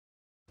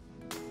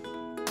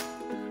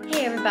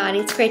everybody.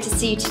 It's great to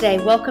see you today.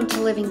 Welcome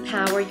to Living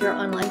Power, your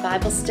online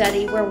Bible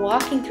study. We're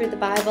walking through the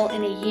Bible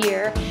in a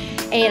year,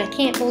 and I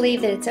can't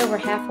believe that it's over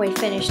halfway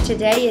finished.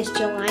 Today is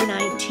July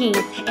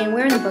 19th, and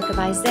we're in the book of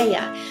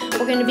Isaiah.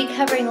 We're going to be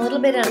covering a little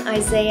bit on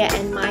Isaiah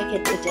and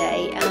Micah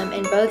today,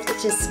 and both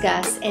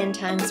discuss end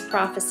times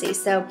prophecy.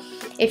 So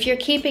if you're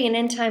keeping an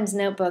end times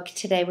notebook,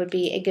 today would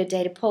be a good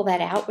day to pull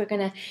that out. We're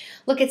going to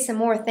look at some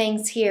more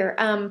things here.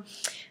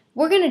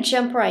 We're going to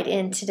jump right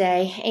in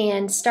today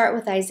and start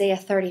with Isaiah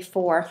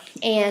 34.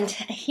 And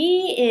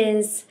he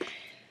is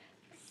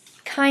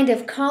kind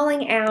of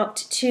calling out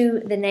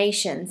to the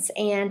nations.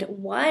 And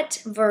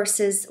what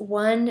verses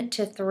 1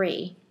 to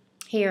 3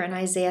 here in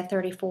Isaiah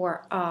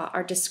 34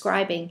 are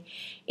describing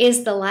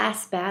is the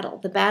last battle,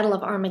 the Battle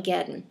of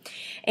Armageddon.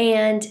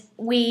 And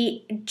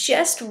we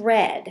just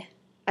read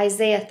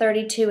Isaiah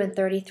 32 and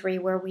 33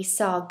 where we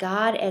saw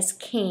God as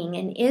king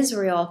and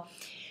Israel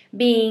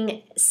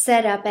being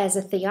set up as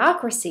a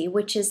theocracy,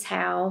 which is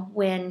how,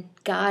 when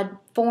God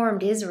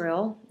formed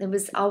Israel, it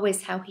was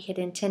always how he had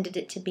intended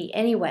it to be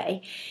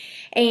anyway.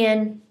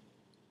 And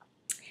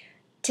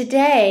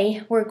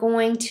today we're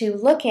going to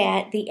look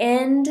at the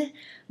end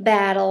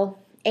battle,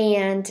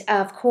 and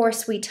of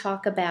course we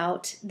talk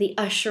about the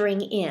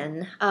ushering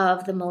in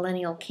of the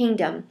millennial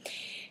kingdom.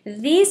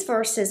 These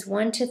verses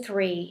 1 to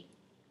 3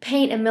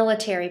 paint a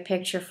military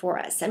picture for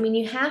us. I mean,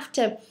 you have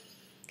to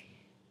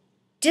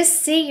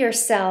just see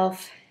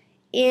yourself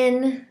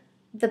in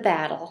the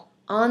battle,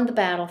 on the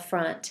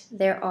battlefront.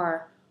 There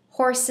are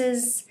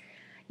horses.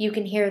 You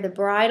can hear the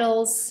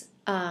bridles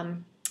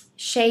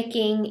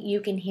shaking. You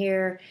can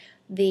hear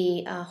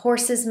the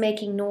horses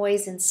making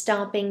noise and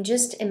stomping.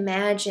 Just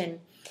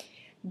imagine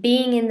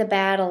being in the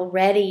battle,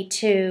 ready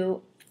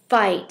to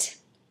fight.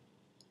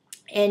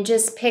 And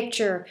just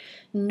picture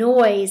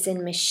noise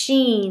and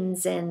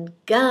machines and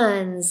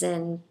guns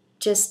and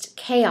just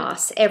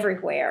chaos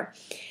everywhere.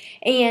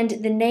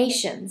 And the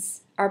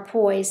nations are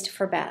poised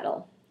for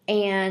battle.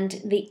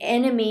 And the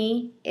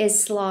enemy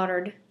is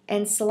slaughtered.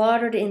 And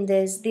slaughtered in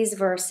these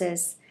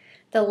verses,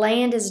 the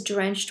land is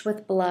drenched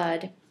with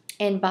blood,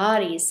 and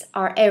bodies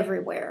are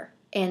everywhere,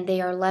 and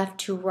they are left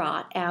to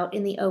rot out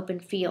in the open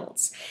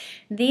fields.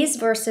 These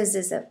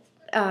verses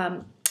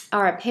are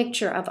a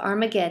picture of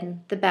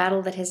Armageddon, the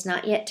battle that has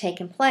not yet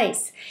taken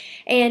place.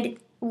 And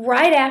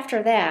right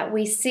after that,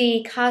 we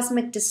see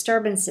cosmic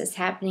disturbances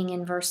happening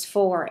in verse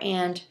 4.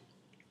 And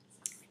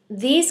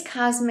these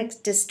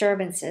cosmic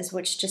disturbances,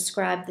 which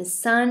describe the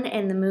sun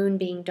and the moon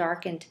being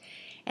darkened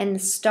and the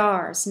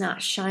stars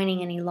not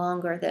shining any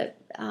longer,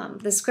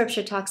 the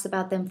scripture talks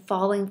about them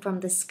falling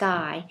from the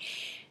sky.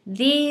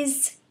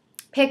 These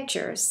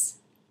pictures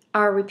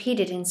are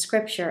repeated in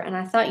scripture, and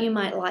I thought you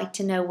might like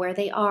to know where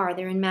they are.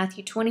 They're in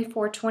Matthew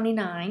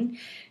 24:29,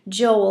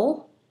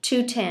 Joel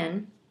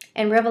 2:10,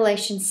 and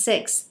Revelation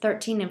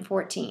 6:13 and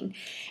 14.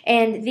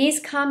 And these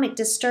cosmic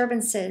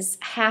disturbances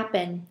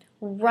happen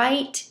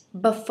right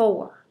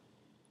before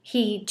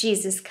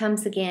Jesus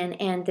comes again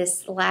and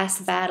this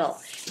last battle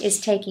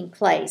is taking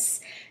place.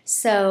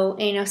 So,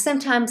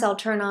 sometimes I'll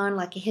turn on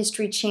like a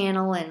history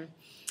channel and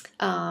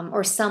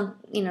or some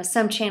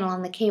channel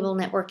on the cable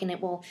network, and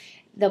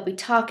they'll be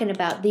talking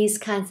about these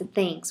kinds of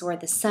things where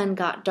the sun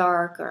got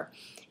dark, or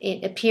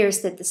it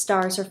appears that the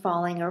stars are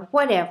falling, or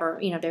whatever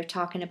they're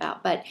talking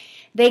about. But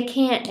they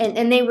can't,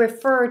 and they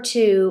refer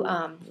to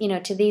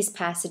to these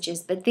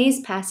passages, but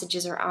these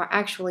passages are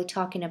actually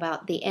talking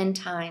about the end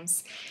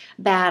times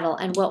battle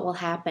and what will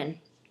happen.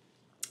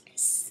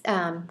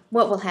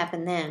 What will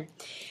happen then?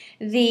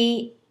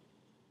 The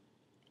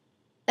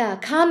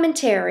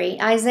commentary,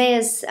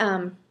 Isaiah's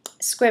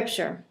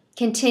scripture,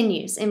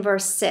 continues in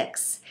verse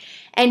 6.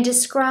 And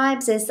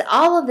describes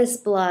all of this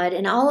blood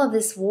and all of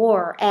this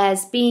war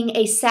as being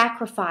a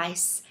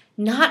sacrifice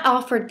not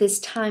offered this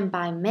time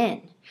by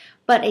men,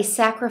 but a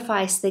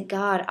sacrifice that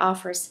God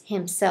offers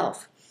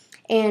himself.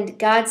 And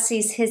God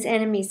sees his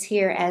enemies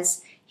here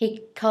as,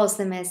 he calls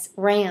them as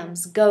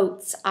rams,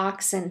 goats,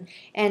 oxen,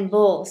 and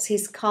bulls.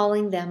 He's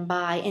calling them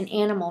by an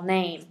animal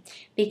name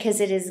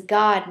because it is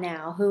God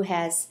now who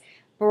has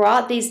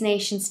brought these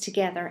nations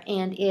together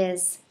and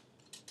is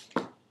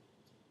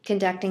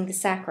conducting the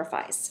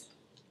sacrifice.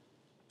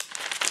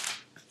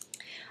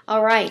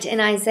 All right, in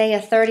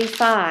Isaiah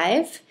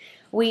 35,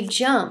 we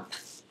jump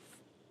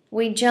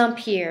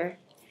here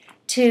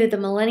to the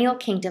millennial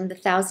kingdom, the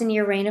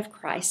 1,000-year reign of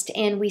Christ,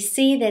 and we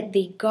see that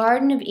the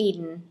Garden of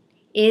Eden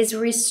is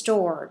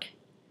restored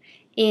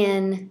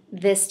in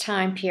this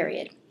time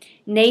period.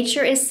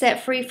 Nature is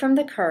set free from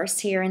the curse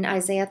here in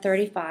Isaiah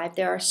 35.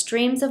 There are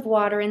streams of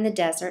water in the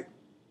desert,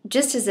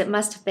 just as it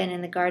must have been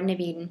in the Garden of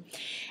Eden.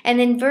 And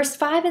then verse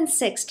 5 and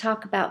 6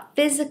 talk about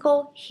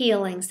physical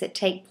healings that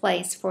take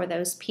place for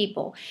those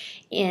people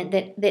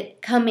that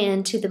come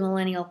into the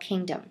millennial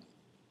kingdom.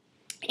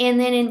 And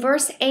then in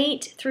verse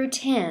 8 through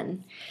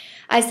 10,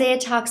 Isaiah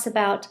talks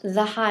about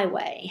the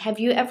highway. Have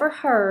you ever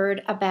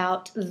heard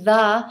about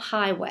the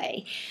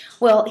highway?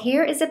 Well,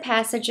 here is a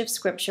passage of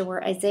Scripture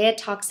where Isaiah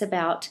talks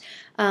about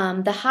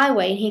the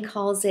highway, and he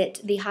calls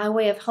it the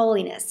highway of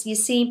holiness. You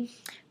see,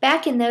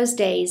 back in those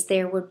days,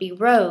 there would be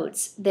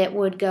roads that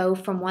would go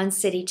from one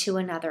city to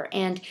another,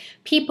 and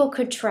people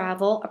could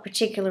travel a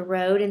particular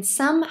road, and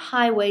some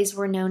highways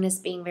were known as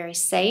being very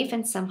safe,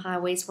 and some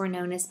highways were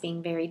known as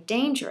being very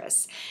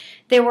dangerous.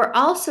 There were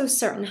also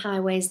certain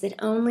highways that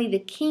only the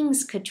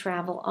kings could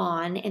travel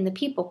on, and the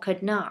people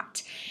could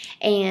not.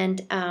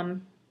 And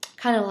kind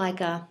of like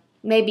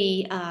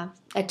maybe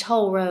a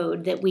toll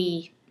road that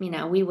we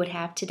would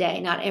have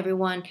today. Not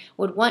everyone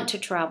would want to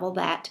travel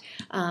that,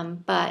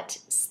 but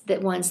the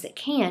ones that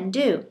can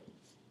do.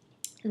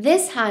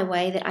 This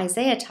highway that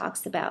Isaiah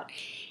talks about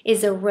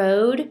is a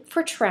road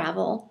for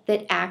travel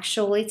that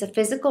actually, it's a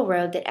physical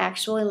road that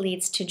actually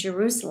leads to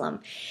Jerusalem.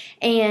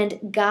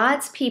 And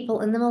God's people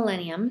in the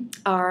millennium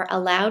are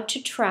allowed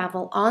to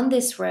travel on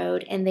this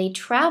road, and they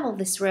travel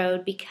this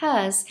road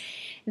because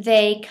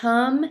they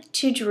come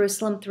to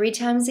Jerusalem 3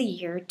 times a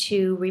year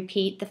to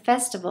repeat the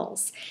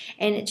festivals.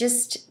 And it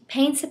just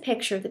paints a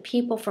picture that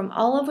people from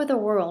all over the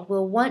world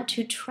will want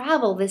to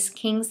travel this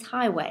King's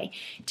Highway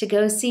to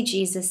go see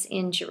Jesus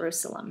in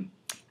Jerusalem.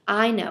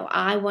 I know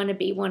I want to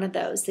be one of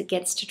those that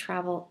gets to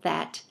travel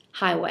that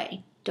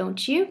highway.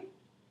 Don't you?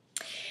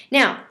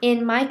 Now,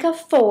 in Micah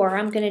 4,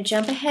 I'm going to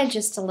jump ahead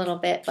just a little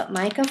bit, but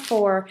Micah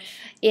 4,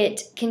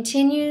 it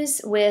continues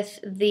with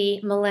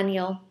the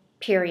millennial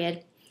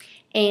period.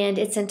 And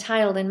it's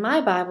entitled in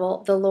my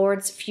Bible, The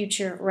Lord's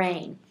Future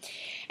Reign.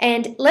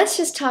 And let's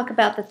just talk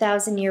about the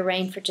 1,000-year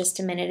reign for just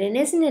a minute. And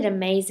isn't it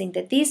amazing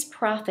that these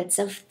prophets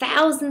of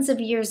thousands of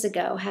years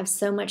ago have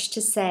so much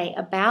to say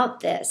about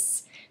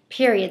this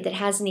period that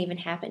hasn't even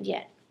happened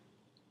yet?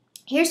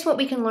 Here's what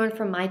we can learn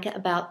from Micah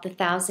about the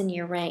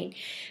 1,000-year reign.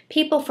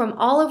 People from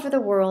all over the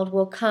world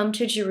will come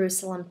to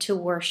Jerusalem to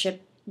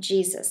worship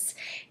Jesus.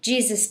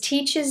 Jesus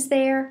teaches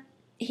there.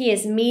 He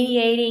is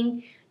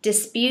mediating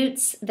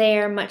disputes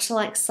there, much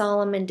like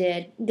Solomon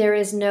did. There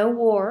is no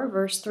war.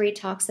 Verse 3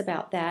 talks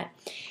about that.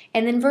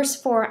 And then verse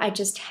 4, I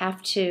just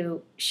have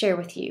to share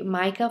with you.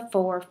 Micah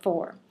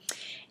 4:4.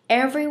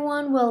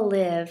 Everyone will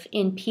live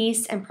in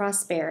peace and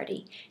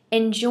prosperity,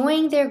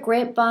 enjoying their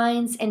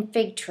grapevines and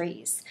fig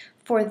trees,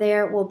 for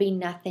there will be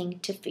nothing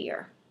to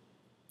fear.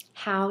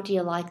 How do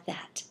you like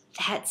that?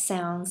 That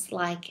sounds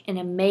like an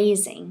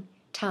amazing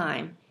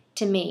time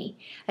to me,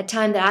 a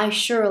time that I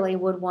surely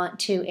would want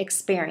to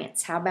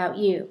experience. How about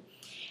you?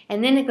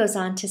 And then it goes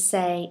on to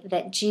say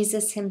that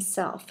Jesus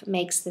himself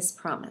makes this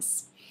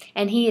promise.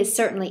 And he is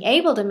certainly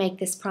able to make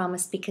this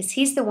promise because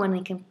he's the one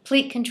in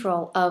complete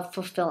control of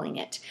fulfilling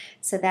it.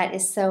 So that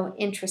is so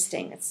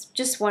interesting. It's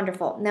just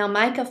wonderful. Now,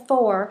 Micah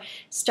 4,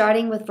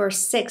 starting with verse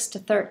 6 to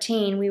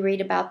 13, we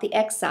read about the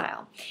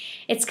exile.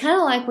 It's kind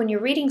of like when you're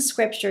reading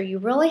Scripture, you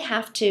really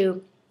have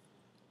to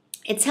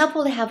It's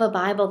helpful to have a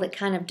Bible that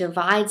kind of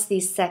divides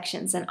these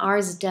sections, and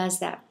ours does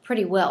that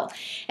pretty well.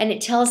 And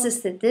it tells us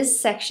that this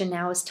section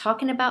now is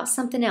talking about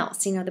something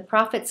else. You know, the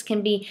prophets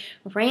can be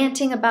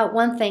ranting about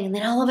one thing, and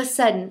then all of a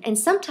sudden, and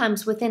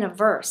sometimes within a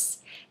verse,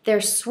 they're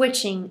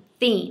switching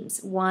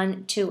themes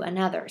one to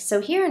another.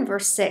 So here in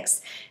verse 6,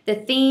 the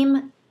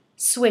theme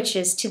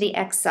switches to the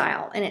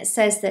exile, and it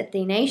says that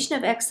the nation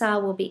of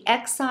exile will be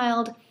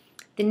exiled.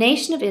 The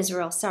nation of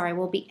Israel,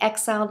 will be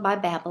exiled by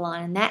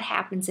Babylon, and that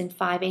happens in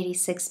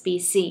 586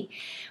 BC.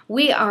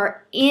 We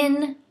are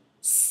in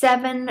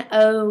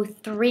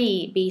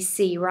 703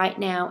 BC right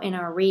now in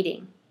our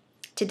reading,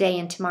 today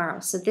and tomorrow.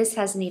 So this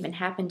hasn't even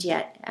happened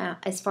yet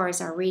as far as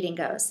our reading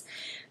goes.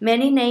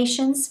 Many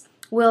nations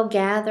will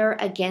gather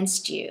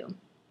against you.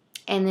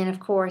 And then, of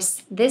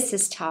course, this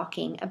is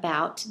talking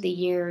about the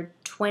year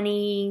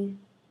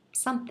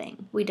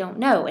 20-something. We don't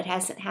know. It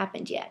hasn't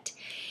happened yet.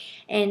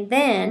 And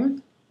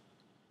then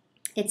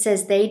it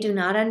says, they do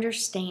not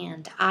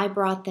understand. I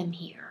brought them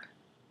here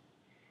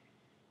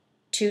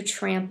to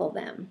trample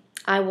them.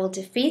 I will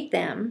defeat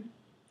them,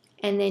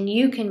 and then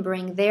you can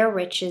bring their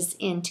riches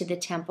into the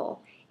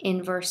temple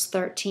in verse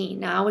 13.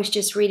 Now, I was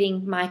just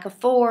reading Micah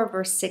 4,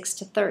 verse 6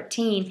 to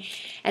 13,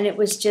 and it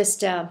was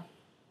just a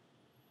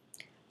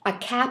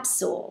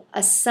capsule,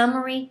 a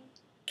summary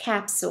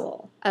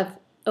capsule of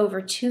over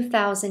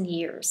 2,000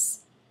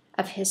 years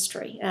of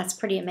history. That's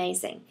pretty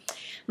amazing.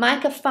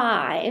 Micah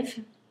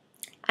 5,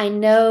 I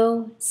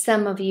know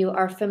some of you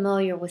are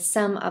familiar with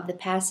some of the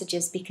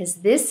passages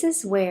because this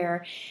is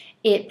where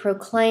it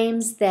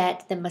proclaims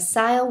that the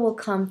Messiah will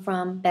come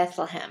from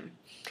Bethlehem.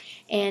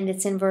 And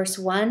it's in verse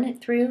 1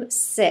 through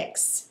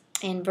 6.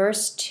 In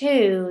verse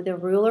 2, the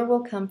ruler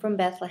will come from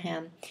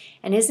Bethlehem.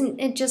 And isn't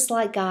it just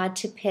like God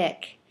to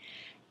pick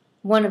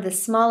one of the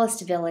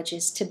smallest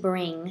villages to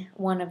bring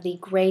one of the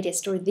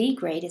greatest or the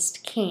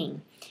greatest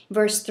king?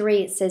 Verse 3,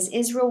 it says,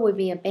 Israel will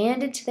be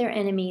abandoned to their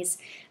enemies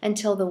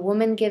until the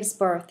woman gives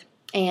birth.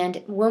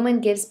 And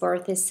woman gives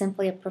birth is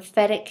simply a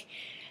prophetic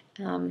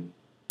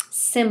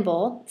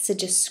symbol. It's a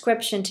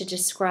description to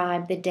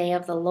describe the day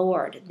of the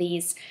Lord.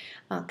 These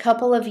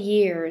couple of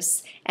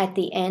years at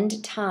the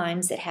end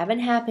times that haven't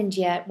happened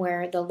yet,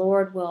 where the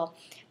Lord will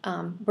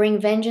bring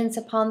vengeance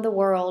upon the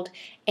world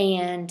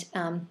and,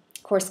 of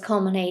course,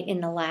 culminate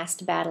in the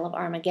last battle of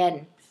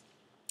Armageddon.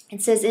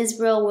 It says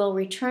Israel will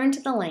return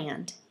to the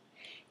land.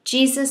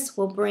 Jesus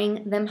will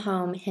bring them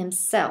home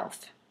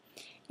himself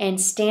and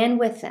stand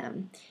with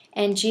them,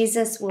 and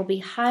Jesus will be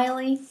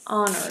highly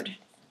honored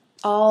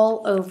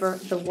all over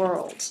the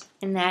world.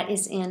 And that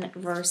is in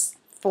verse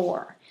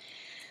 4.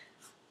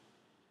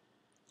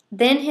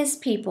 Then his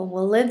people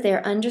will live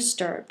there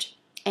undisturbed,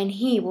 and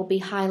he will be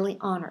highly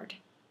honored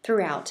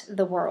throughout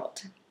the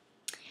world.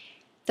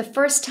 The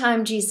first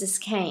time Jesus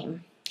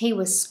came, he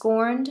was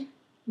scorned,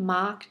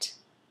 mocked,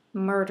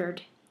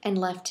 murdered, and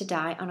left to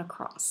die on a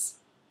cross.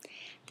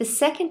 The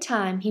second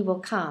time he will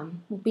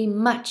come will be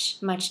much,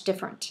 much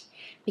different,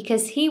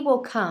 because he will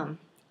come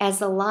as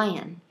a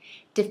lion,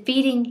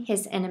 defeating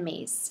his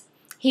enemies.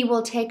 He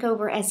will take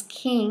over as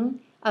king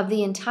of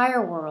the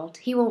entire world.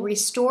 He will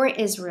restore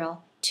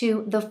Israel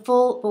to the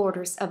full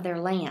borders of their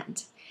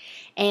land.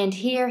 And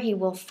here he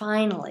will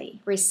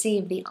finally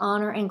receive the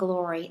honor and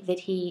glory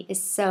that he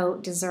is so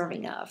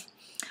deserving of.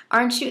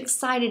 Aren't you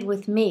excited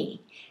with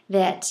me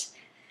that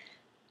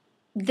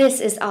this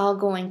is all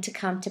going to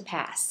come to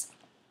pass?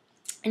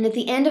 And at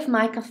the end of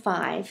Micah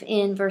 5,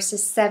 in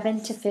verses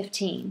 7 to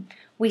 15,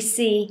 we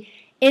see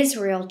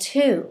Israel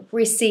too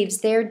receives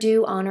their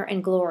due honor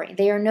and glory.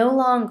 They are no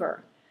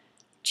longer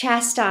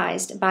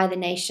chastised by the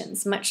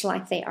nations, much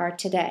like they are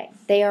today.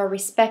 They are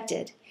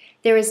respected.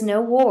 There is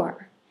no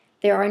war.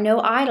 There are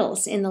no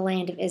idols in the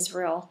land of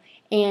Israel,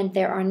 and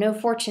there are no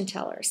fortune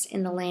tellers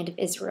in the land of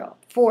Israel.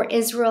 For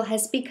Israel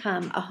has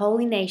become a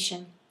holy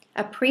nation,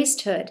 a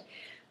priesthood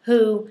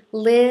who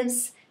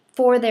lives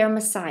for their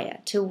Messiah,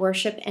 to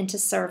worship and to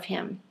serve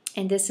him.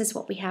 And this is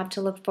what we have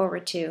to look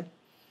forward to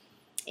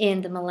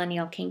in the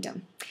millennial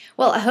kingdom.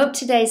 Well, I hope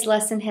today's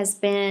lesson has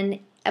been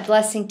a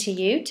blessing to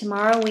you.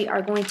 Tomorrow we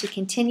are going to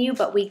continue,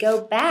 but we go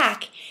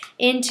back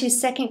into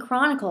 2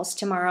 Chronicles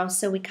tomorrow.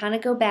 So we kind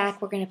of go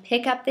back. We're going to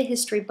pick up the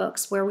history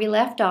books where we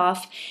left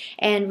off.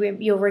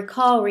 And you'll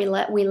recall we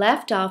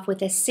left off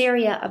with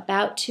Assyria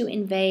about to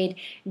invade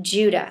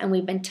Judah. And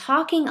we've been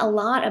talking a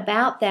lot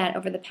about that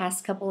over the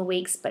past couple of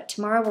weeks. But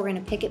tomorrow we're going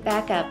to pick it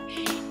back up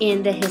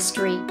in the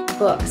history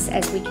books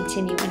as we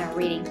continue in our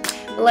reading.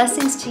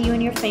 Blessings to you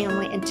and your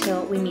family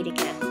until we meet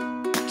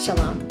again.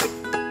 Shalom.